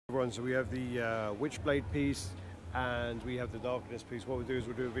So we have the witchblade piece and we have the darkness piece. What we'll do is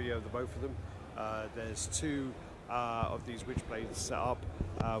we'll do a video of the both of them. There's two of these witchblades set up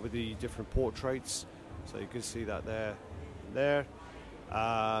with the different portraits, so you can see that there.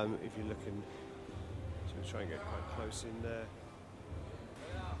 If you're looking, so we'll try and get quite close in there.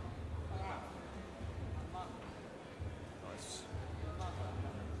 Nice.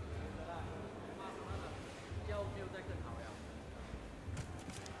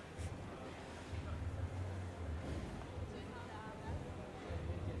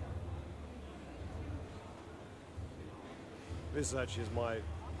 This actually is my,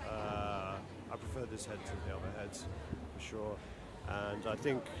 I prefer this head to the other heads, for sure. And I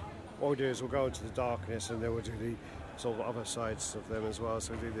think what we'll do is we'll go into the darkness and then we'll do the sort of other sides of them as well.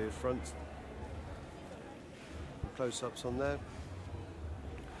 So we'll do the front close-ups on there.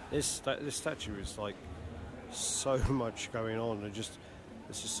 This statue is like so much going on, and just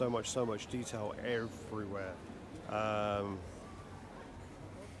there's just so much detail everywhere.